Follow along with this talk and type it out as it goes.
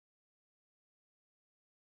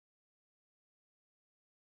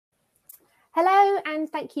Hello, and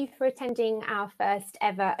thank you for attending our first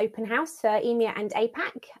ever open house for EMEA and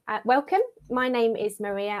APAC. Welcome. My name is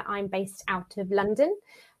Maria. I'm based out of London.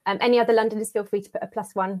 Any other Londoners, feel free to put a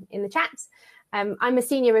 +1 in the chat. I'm a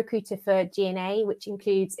senior recruiter for G&A, which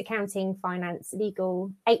includes accounting, finance,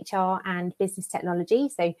 legal, HR, and business technology.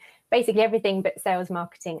 So basically everything but sales,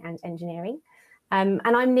 marketing, and engineering. And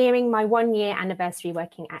I'm nearing my 1-year anniversary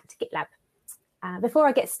working at GitLab. Before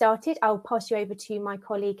I get started, I'll pass you over to my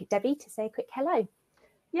colleague, Debbie, to say a quick hello.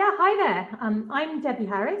 Yeah, hi there. I'm Debbie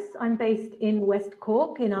Harris. I'm based in West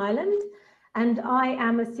Cork in Ireland, and I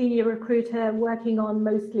am a senior recruiter working on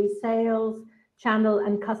mostly sales, channel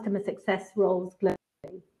and customer success roles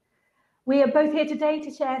globally. We are both here today to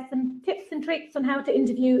share some tips and tricks on how to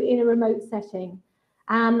interview in a remote setting.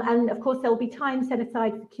 And of course, there will be time set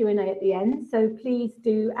aside for Q&A at the end, so please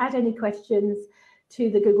do add any questions to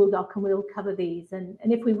the Google Doc and we'll cover these. And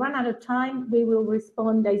if we run out of time, we will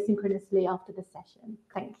respond asynchronously after the session.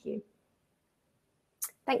 Thank you.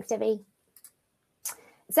 Thanks, Debbie.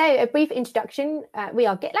 So a brief introduction, we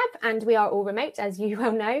are GitLab and we are all remote, as you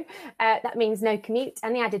well know. That means no commute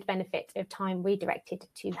and the added benefit of time redirected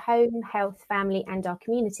to home, health, family and our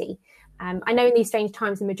community. I know in these strange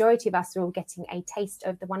times, the majority of us are all getting a taste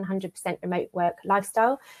of the 100% remote work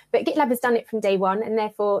lifestyle, but GitLab has done it from day one, and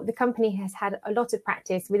therefore the company has had a lot of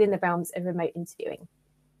practice within the realms of remote interviewing.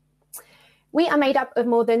 We are made up of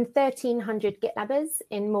more than 1,300 GitLabbers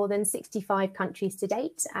in more than 65 countries to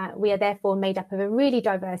date. We are therefore made up of a really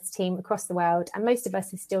diverse team across the world, and most of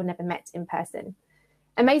us have still never met in person.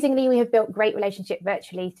 Amazingly, we have built great relationship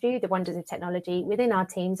virtually through the wonders of technology within our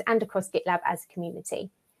teams and across GitLab as a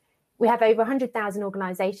community. We have over 100,000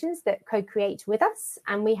 organizations that co-create with us,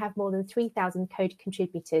 and we have more than 3,000 code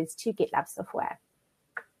contributors to GitLab software.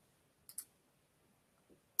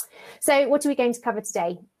 So what are we going to cover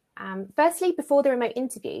today? Firstly, before the remote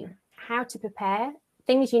interview, how to prepare,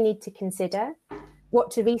 things you need to consider, what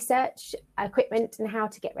to research, equipment, and how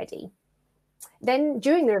to get ready. Then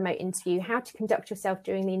during the remote interview, how to conduct yourself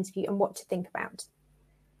during the interview and what to think about.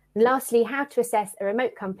 And lastly, how to assess a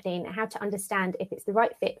remote company and how to understand if it's the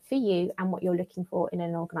right fit for you and what you're looking for in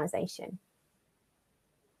an organization.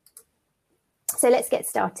 So let's get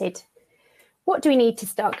started. What do we need to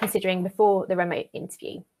start considering before the remote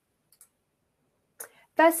interview?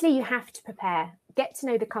 Firstly, you have to prepare. Get to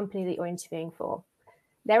know the company that you're interviewing for.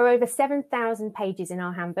 There are over 7,000 pages in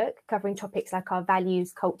our handbook covering topics like our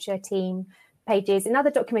values, culture, team, pages, and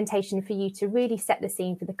other documentation for you to really set the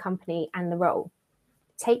scene for the company and the role.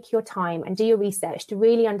 Take your time and do your research to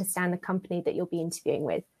really understand the company that you'll be interviewing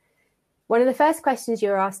with. One of the first questions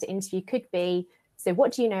you're asked to interview could be, so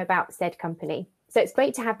what do you know about said company? So it's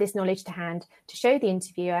great to have this knowledge to hand to show the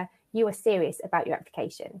interviewer you are serious about your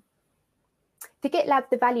application. For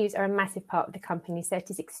GitLab, the values are a massive part of the company, so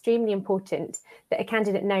it is extremely important that a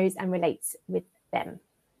candidate knows and relates with them.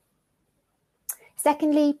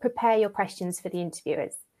 Secondly, prepare your questions for the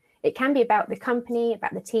interviewers. It can be about the company,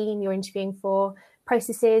 about the team you're interviewing for,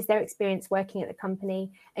 processes, their experience working at the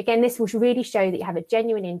company. Again, this will really show that you have a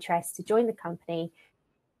genuine interest to join the company,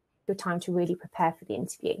 your time to really prepare for the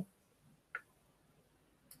interview.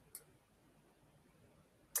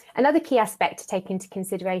 Another key aspect to take into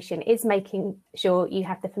consideration is making sure you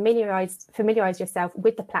have to familiarize yourself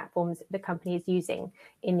with the platforms the company is using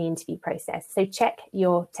in the interview process. So check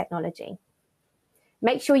your technology.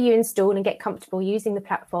 Make sure you install and get comfortable using the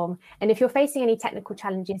platform. And if you're facing any technical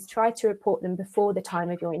challenges, try to report them before the time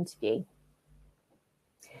of your interview.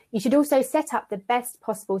 You should also set up the best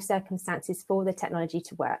possible circumstances for the technology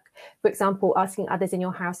to work. For example, asking others in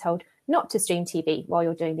your household not to stream TV while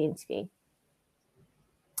you're doing the interview.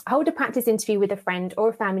 Hold a practice interview with a friend or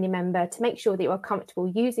a family member to make sure that you are comfortable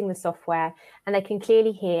using the software and they can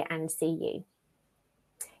clearly hear and see you.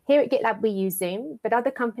 Here at GitLab, we use Zoom, but other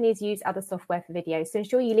companies use other software for video, so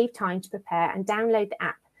ensure you leave time to prepare and download the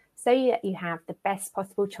app so that you have the best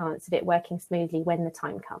possible chance of it working smoothly when the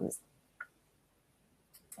time comes.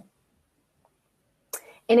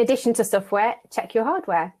 In addition to software, check your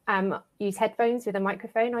hardware. Use headphones with a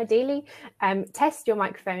microphone, ideally. Test your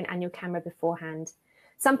microphone and your camera beforehand.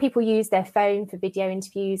 Some people use their phone for video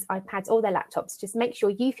interviews, iPads, or their laptops. Just make sure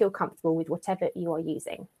you feel comfortable with whatever you are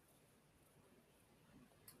using.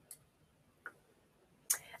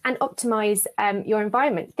 And optimize your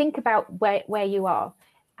environment. Think about where you are.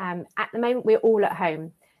 At the moment, we're all at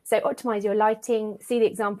home. So optimize your lighting. See the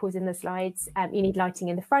examples in the slides. You need lighting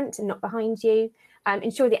in the front and not behind you.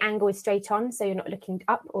 Ensure the angle is straight on, so you're not looking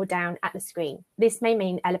up or down at the screen. This may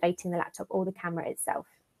mean elevating the laptop or the camera itself.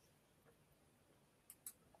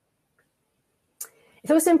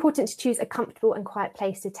 It's also important to choose a comfortable and quiet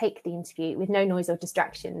place to take the interview with no noise or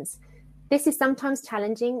distractions. This is sometimes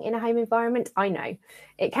challenging in a home environment, I know.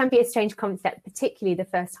 It can be a strange concept, particularly the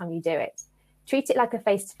first time you do it. Treat it like a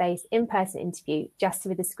face-to-face, in-person interview, just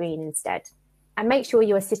with a screen instead. And make sure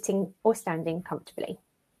you are sitting or standing comfortably.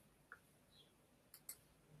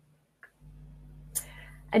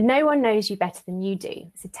 And no one knows you better than you do.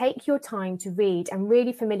 So take your time to read and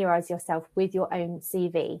really familiarise yourself with your own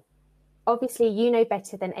CV. Obviously, you know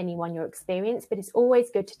better than anyone your experience, but it's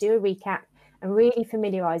always good to do a recap and really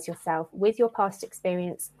familiarise yourself with your past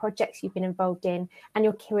experience, projects you've been involved in, and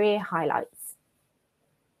your career highlights.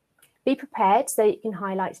 Be prepared so that you can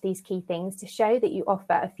highlight these key things to show that you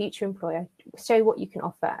offer a future employer, show what you can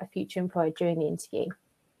offer a future employer during the interview.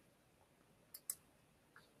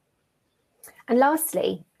 And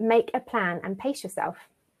lastly, make a plan and pace yourself.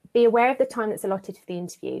 Be aware of the time that's allotted for the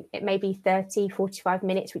interview. It may be 30, 45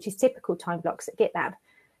 minutes, which is typical time blocks at GitLab.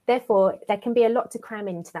 Therefore, there can be a lot to cram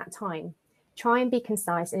into that time. Try and be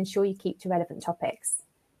concise and ensure you keep to relevant topics.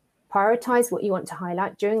 Prioritise what you want to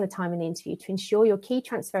highlight during the time in the interview to ensure your key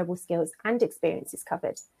transferable skills and experience is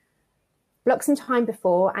covered. Block some time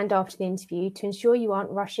before and after the interview to ensure you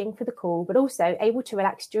aren't rushing for the call, but also able to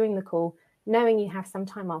relax during the call, knowing you have some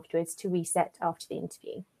time afterwards to reset after the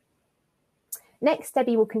interview. Next,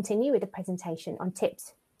 Debbie will continue with a presentation on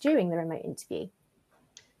tips during the remote interview.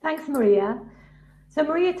 Thanks, Maria. So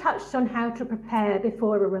Maria touched on how to prepare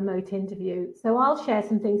before a remote interview. So I'll share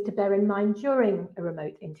some things to bear in mind during a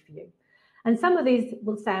remote interview. And some of these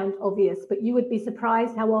will sound obvious, but you would be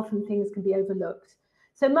surprised how often things can be overlooked.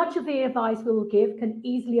 So much of the advice we will give can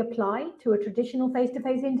easily apply to a traditional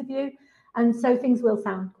face-to-face interview, and so things will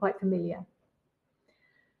sound quite familiar.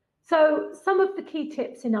 So some of the key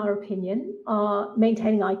tips, in our opinion, are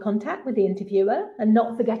maintaining eye contact with the interviewer and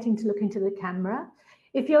not forgetting to look into the camera.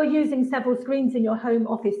 If you're using several screens in your home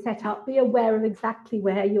office setup, be aware of exactly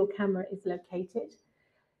where your camera is located.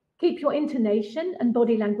 Keep your intonation and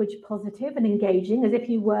body language positive and engaging as if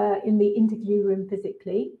you were in the interview room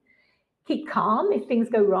physically. Keep calm if things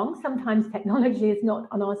go wrong. Sometimes technology is not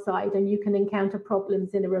on our side and you can encounter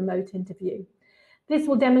problems in a remote interview. This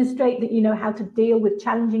will demonstrate that you know how to deal with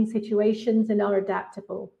challenging situations and are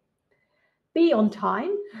adaptable. Be on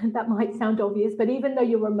time. That might sound obvious, but even though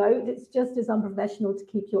you're remote, it's just as unprofessional to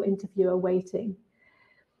keep your interviewer waiting.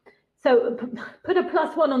 So put a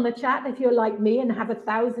 +1 on the chat if you're like me and have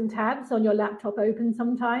 1,000 tabs on your laptop open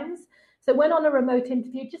sometimes. So when on a remote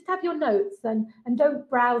interview, just have your notes and don't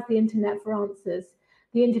browse the internet for answers.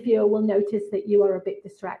 The interviewer will notice that you are a bit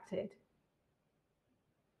distracted.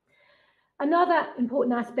 Another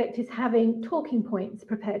important aspect is having talking points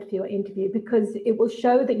prepared for your interview because it will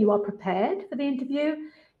show that you are prepared for the interview,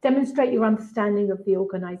 demonstrate your understanding of the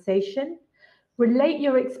organization, relate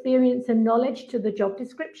your experience and knowledge to the job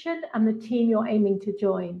description and the team you're aiming to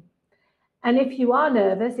join. And if you are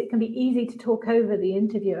nervous, it can be easy to talk over the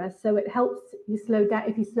interviewer, so it helps you slow down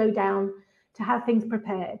if you slow down to have things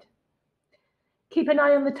prepared. Keep an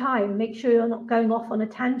eye on the time, make sure you're not going off on a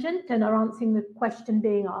tangent and are answering the question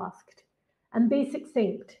being asked. And be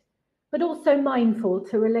succinct, but also mindful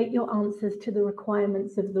to relate your answers to the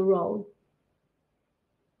requirements of the role.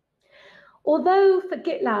 Although for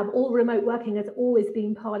GitLab, all remote working has always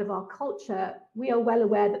been part of our culture, we are well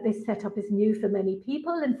aware that this setup is new for many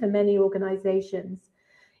people and for many organizations.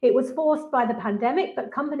 It was forced by the pandemic,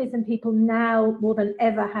 but companies and people now more than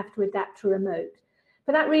ever have to adapt to remote.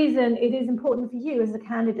 For that reason, it is important for you as a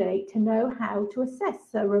candidate to know how to assess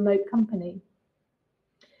a remote company.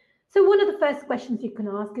 So one of the first questions you can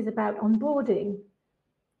ask is about onboarding,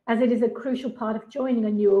 as it is a crucial part of joining a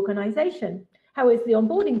new organization. How is the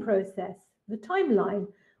onboarding process? The timeline?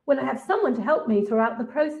 Will I have someone to help me throughout the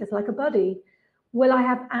process like a buddy? Will I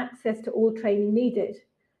have access to all training needed?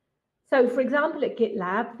 So for example, at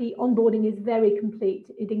GitLab, the onboarding is very complete.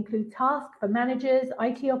 It includes tasks for managers,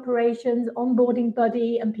 IT operations, onboarding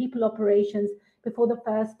buddy, and people operations before the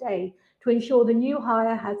first day, to ensure the new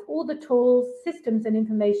hire has all the tools, systems, and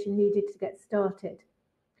information needed to get started.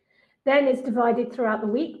 Then it's divided throughout the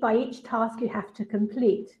week by each task you have to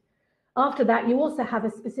complete. After that, you also have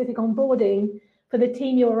a specific onboarding for the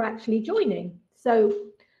team you're actually joining. So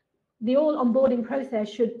the all onboarding process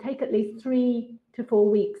should take at least 3 to 4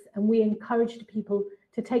 weeks, and we encourage people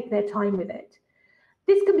to take their time with it.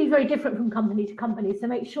 This can be very different from company to company, so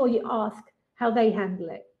make sure you ask how they handle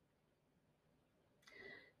it.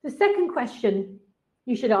 The second question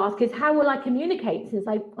you should ask is, how will I communicate since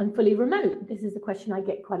I'm fully remote? This is a question I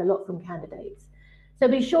get quite a lot from candidates. So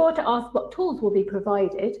be sure to ask what tools will be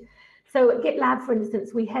provided. So at GitLab, for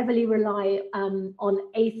instance, we heavily rely on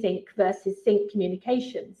async versus sync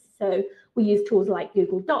communications. So we use tools like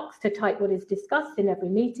Google Docs to type what is discussed in every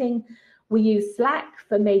meeting. We use Slack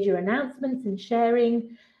for major announcements and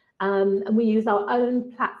sharing, and we use our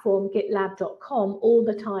own platform, GitLab.com, all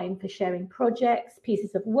the time for sharing projects,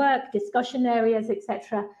 pieces of work, discussion areas,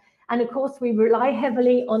 etc. And of course, we rely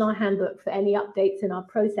heavily on our handbook for any updates in our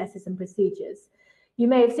processes and procedures. You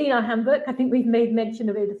may have seen our handbook. I think we've made mention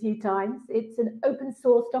of it a few times. It's an open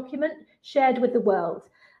source document shared with the world,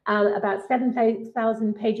 about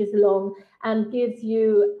 7,000 pages long, and gives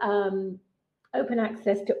you open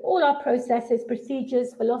access to all our processes,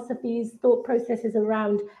 procedures, philosophies, thought processes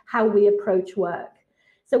around how we approach work.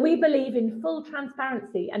 So we believe in full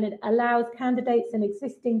transparency, and it allows candidates and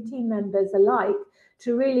existing team members alike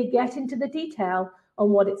to really get into the detail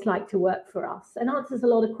on what it's like to work for us, and answers a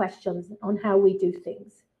lot of questions on how we do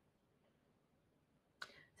things.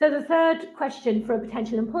 So the third question for a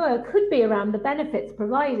potential employer could be around the benefits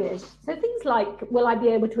provided. So things like, will I be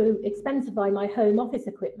able to expensify my home office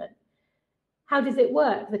equipment? How does it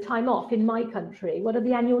work, the time off in my country? What are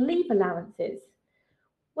the annual leave allowances?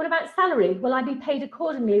 What about salary? Will I be paid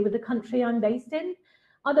accordingly with the country I'm based in?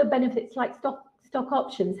 Other benefits like stock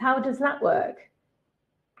options, how does that work?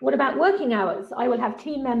 What about working hours? I will have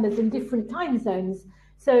team members in different time zones,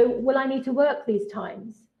 so will I need to work these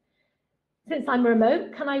times? Since I'm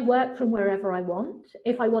remote, can I work from wherever I want?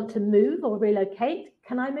 If I want to move or relocate,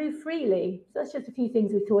 can I move freely? So that's just a few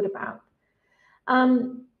things we thought about.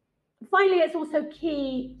 Finally, it's also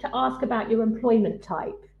key to ask about your employment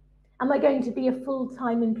type. Am I going to be a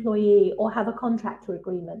full-time employee or have a contractor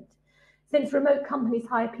agreement? Since remote companies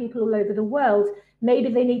hire people all over the world, maybe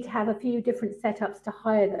they need to have a few different setups to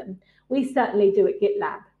hire them. We certainly do at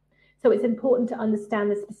GitLab. So it's important to understand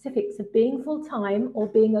the specifics of being full-time or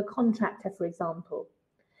being a contractor, for example.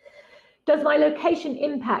 Does my location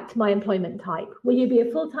impact my employment type? Will you be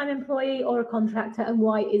a full-time employee or a contractor, and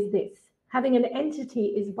why is this? Having an entity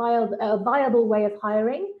is a viable way of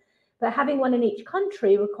hiring, but having one in each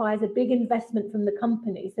country requires a big investment from the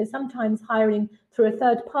company. So sometimes hiring through a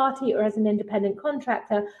third party or as an independent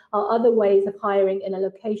contractor are other ways of hiring in a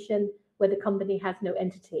location where the company has no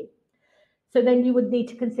entity. So then you would need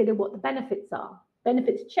to consider what the benefits are.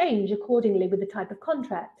 Benefits change accordingly with the type of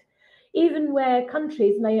contract. Even where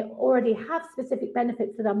countries may already have specific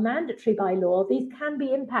benefits that are mandatory by law, these can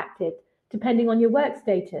be impacted depending on your work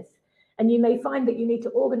status. And you may find that you need to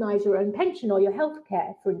organise your own pension or your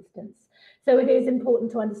healthcare, for instance. So it is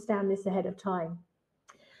important to understand this ahead of time.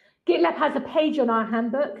 GitLab has a page on our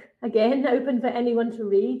handbook, again, open for anyone to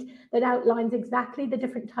read, that outlines exactly the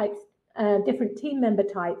different types, different team member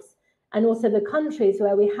types, and also the countries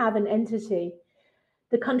where we have an entity,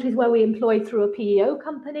 the countries where we employ through a PEO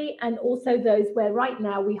company, and also those where right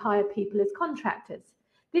now we hire people as contractors.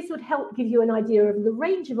 This would help give you an idea of the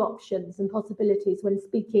range of options and possibilities when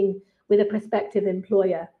speaking with a prospective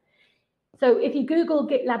employer. So if you Google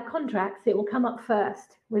GitLab contracts, it will come up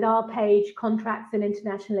first with our page, contracts and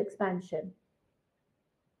international expansion.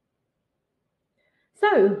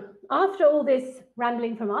 So after all this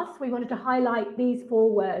rambling from us, we wanted to highlight these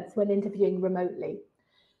 4 words when interviewing remotely.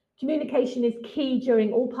 Communication is key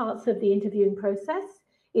during all parts of the interviewing process.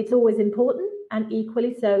 It's always important, and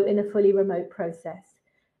equally so in a fully remote process.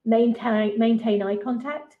 Maintain eye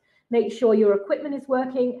contact, make sure your equipment is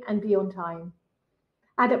working, and be on time.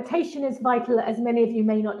 Adaptation is vital, as many of you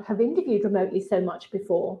may not have interviewed remotely so much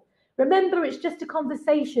before. Remember, it's just a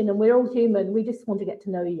conversation and we're all human. We just want to get to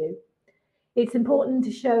know you. It's important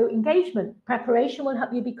to show engagement. Preparation will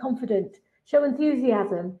help you be confident, show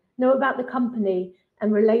enthusiasm, know about the company,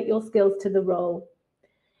 and relate your skills to the role.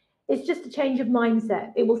 It's just a change of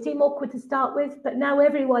mindset. It will seem awkward to start with, but now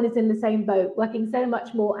everyone is in the same boat, working so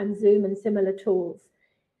much more on Zoom and similar tools.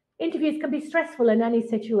 Interviews can be stressful in any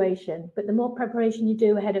situation, but the more preparation you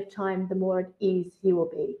do ahead of time, the more at ease you will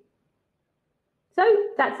be. So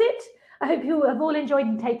that's it. I hope you have all enjoyed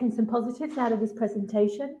and taken some positives out of this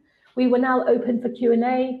presentation. We will now open for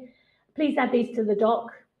Q&A. Please add these to the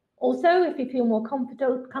doc. Also, if you feel more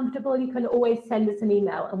comfortable, you can always send us an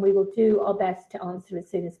email and we will do our best to answer as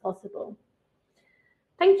soon as possible.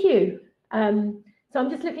 Thank you. So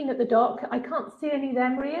I'm just looking at the doc. I can't see any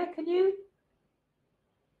there, Maria, can you?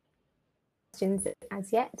 Questions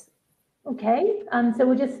as yet. Okay, so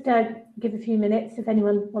we'll just give a few minutes if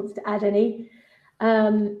anyone wants to add any.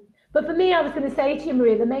 But for me, I was going to say to you,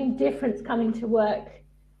 Maria, the main difference coming to work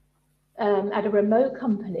at a remote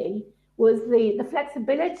company was the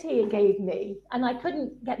flexibility it gave me. And I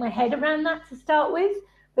couldn't get my head around that to start with,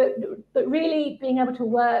 but really being able to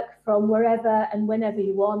work from wherever and whenever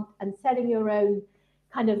you want, and setting your own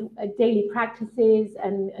kind of daily practices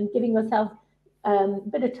and giving yourself a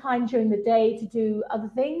bit of time during the day to do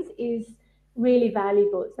other things is really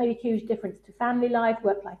valuable. It's made a huge difference to family life,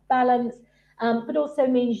 work-life balance, but also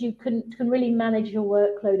means you can really manage your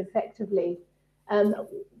workload effectively.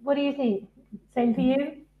 What do you think? Same for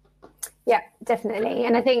you? Yeah, definitely.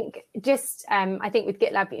 And I think I think with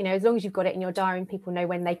GitLab, as long as you've got it in your diary and people know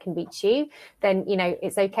when they can reach you, then,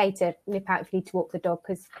 it's okay to nip out if you need to walk the dog,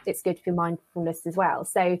 because it's good for mindfulness as well.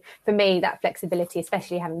 So for me, that flexibility,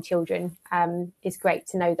 especially having children, is great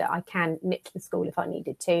to know that I can nip to the school if I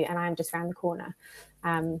needed to, and I am just around the corner.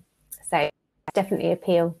 So definitely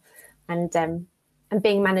appeal, and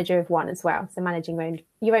being manager of one as well. So managing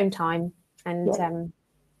your own time, and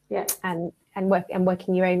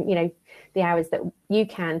working your own, the hours that you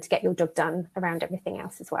can to get your job done around everything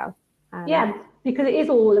else as well. Because it is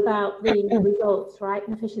all about the results, right,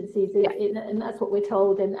 and efficiencies, and that's what we're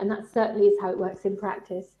told, and that certainly is how it works in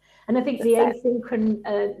practice. And I think the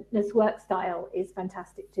asynchronous work style is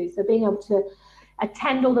fantastic too. So being able to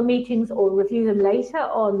attend all the meetings or review them later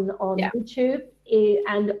on YouTube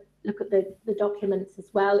and look at the documents as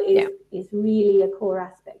well is really a core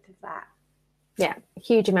aspect of that. Yeah, a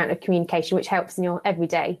huge amount of communication, which helps in your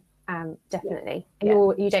everyday, definitely.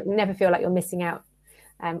 You don't never feel like you're missing out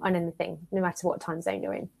on anything, no matter what time zone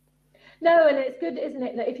you're in. No, and it's good, isn't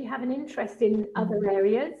it, that if you have an interest in other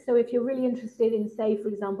areas, so if you're really interested in, say, for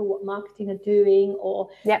example, what marketing are doing, or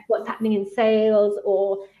what's happening in sales,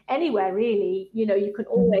 or anywhere really, you can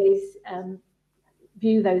always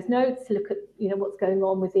view those notes, look at what's going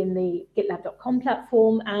on within the GitLab.com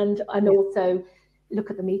platform, and also look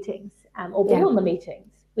at the meetings or be on the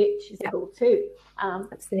meetings, which is cool too.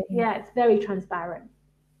 Absolutely. Yeah, it's very transparent.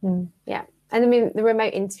 Yeah. And I mean, the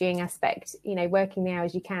remote interviewing aspect, working the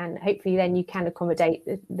hours you can, hopefully then you can accommodate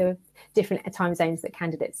the different time zones that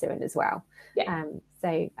candidates are in as well. Yeah. So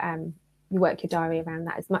you work your diary around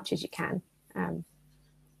that as much as you can.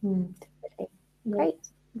 Great.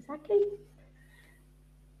 Exactly.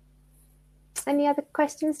 Any other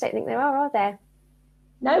questions? Don't think there are there?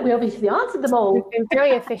 No, we obviously answered them all. We've been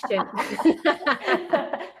very efficient.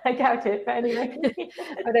 I doubt it, but anyway.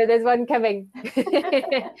 Although there's one coming. Here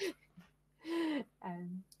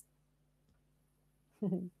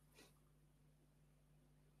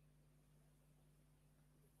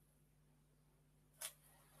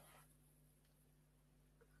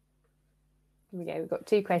we go. We've got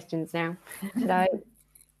 2 questions now. Should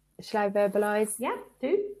I verbalise? Yeah,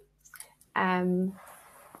 do.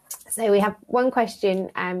 So we have one question.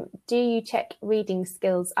 Do you check reading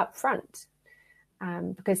skills up front?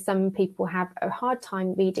 Because some people have a hard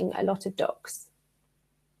time reading a lot of docs.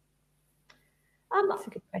 That's a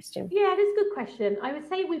good question. Yeah, it is a good question. I would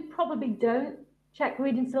say we probably don't check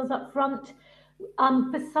reading skills up front.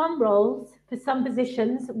 For some roles, for some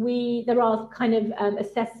positions, there are kind of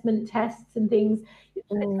assessment tests and things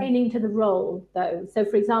pertaining to the role, though. So,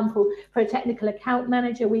 for example, for a technical account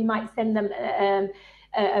manager, we might send them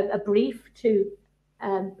a brief to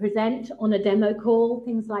present on a demo call,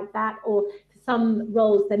 things like that. Or for some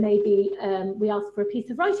roles, there may be we ask for a piece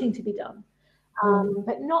of writing to be done.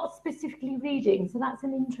 But not specifically reading. So that's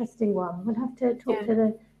an interesting one. We'll have to talk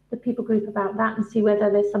to the people group about that and see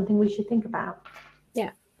whether there's something we should think about.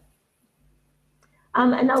 Yeah.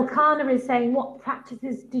 And Alkana is saying, what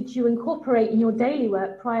practices did you incorporate in your daily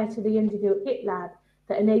work prior to the interview at GitLab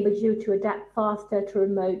that enabled you to adapt faster to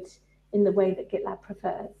remote in the way that GitLab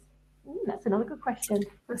prefers? That's another good question.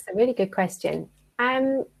 That's a really good question. I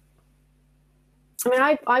mean,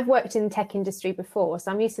 I've worked in the tech industry before,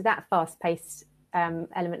 so I'm used to that fast-paced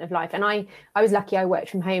element of life. And I was lucky I worked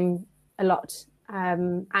from home a lot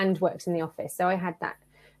and worked in the office. So I had that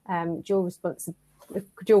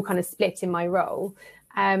dual kind of split in my role.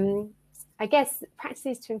 I guess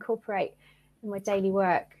practices to incorporate in my daily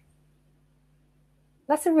work.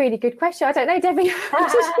 That's a really good question. I don't know, Debbie.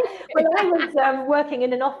 Well, I was working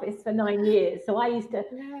in an office for 9 years. So I used to,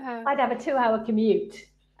 I'd have a 2-hour commute,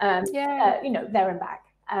 there and back.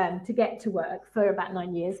 To get to work for about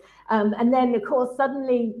 9 years. And then, of course,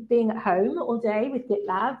 suddenly being at home all day with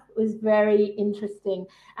GitLab was very interesting.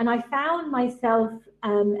 And I found myself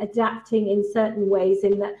adapting in certain ways,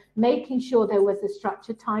 in that making sure there was a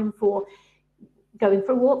structured time for going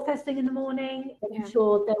for a walk first thing in the morning, making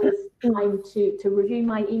sure there was time to review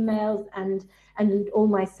my emails and all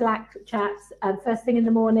my Slack chats first thing in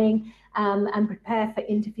the morning, and prepare for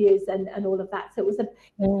interviews and all of that. So it was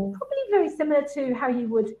probably very similar to how you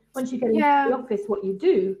would, once you get into the office, what you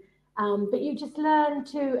do, but you just learn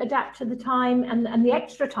to adapt to the time and the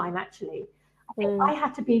extra time, actually. I think I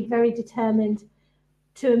had to be very determined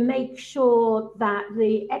to make sure that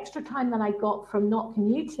the extra time that I got from not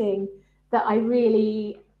commuting, that I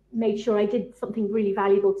really made sure I did something really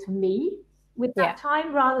valuable to me with that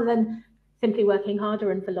time, rather than simply working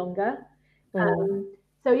harder and for longer.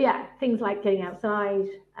 So yeah, things like getting outside,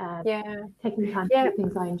 taking time to do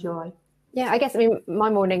things I enjoy. Yeah, I guess, I mean, my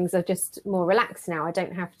mornings are just more relaxed now. I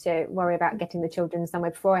don't have to worry about getting the children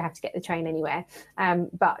somewhere before I have to get the train anywhere.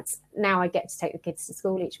 But now I get to take the kids to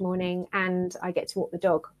school each morning, and I get to walk the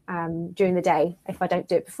dog during the day if I don't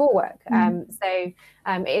do it before work. So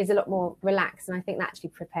it is a lot more relaxed, and I think that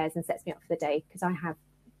actually prepares and sets me up for the day, because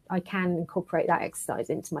I can incorporate that exercise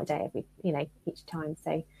into my day each time.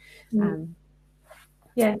 So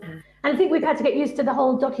yeah, and I think we've had to get used to the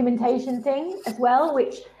whole documentation thing as well,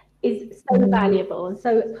 which is so valuable and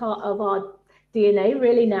so part of our DNA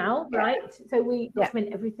really now, right? So we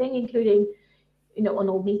document everything, including, on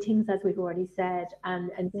all meetings, as we've already said,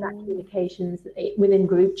 and Slack communications within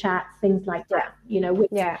group chats, things like that,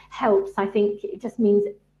 which helps. I think it just means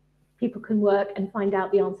people can work and find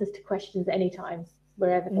out the answers to questions anytime,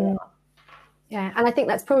 wherever they are. Yeah, and I think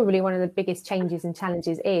that's probably one of the biggest changes and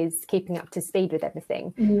challenges, is keeping up to speed with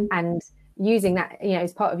everything. And using that,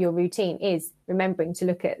 as part of your routine, is remembering to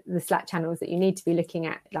look at the Slack channels that you need to be looking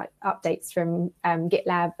at, like updates from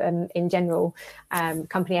GitLab and in general,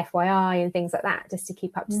 company FYI and things like that, just to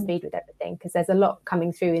keep up to speed with everything, because there's a lot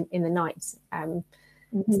coming through in the night,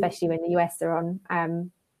 especially when the US are on,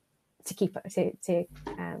 to keep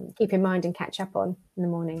in mind and catch up on in the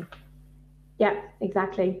morning. Yeah,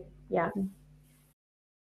 exactly. Yeah.